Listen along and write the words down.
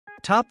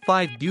Top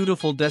 5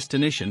 Beautiful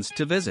Destinations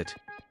to Visit.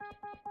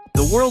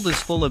 The world is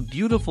full of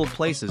beautiful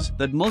places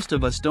that most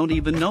of us don't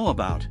even know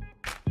about.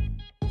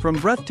 From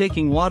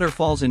breathtaking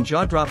waterfalls and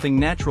jaw-dropping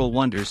natural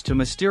wonders to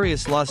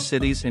mysterious lost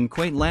cities and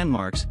quaint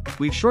landmarks,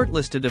 we've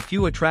shortlisted a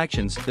few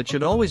attractions that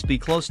should always be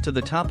close to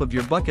the top of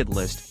your bucket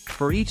list,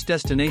 for each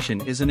destination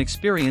is an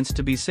experience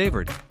to be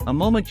savored, a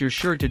moment you're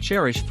sure to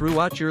cherish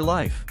throughout your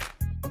life.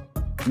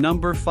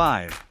 Number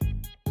 5.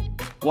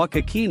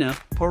 Huacachina,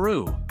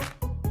 Peru.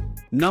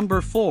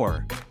 Number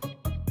 4.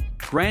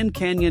 Grand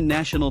Canyon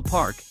National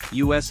Park,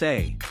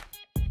 USA.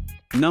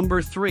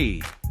 Number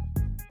 3.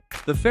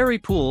 The Fairy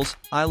Pools,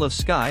 Isle of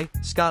Skye,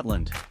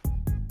 Scotland.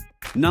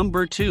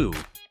 Number 2.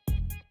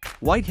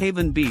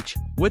 Whitehaven Beach,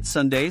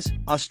 Whitsundays,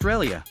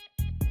 Australia.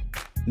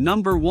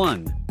 Number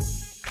 1.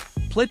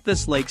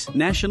 Plitvice Lakes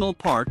National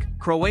Park,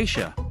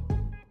 Croatia.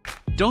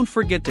 Don't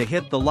forget to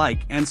hit the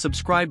like and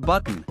subscribe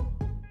button.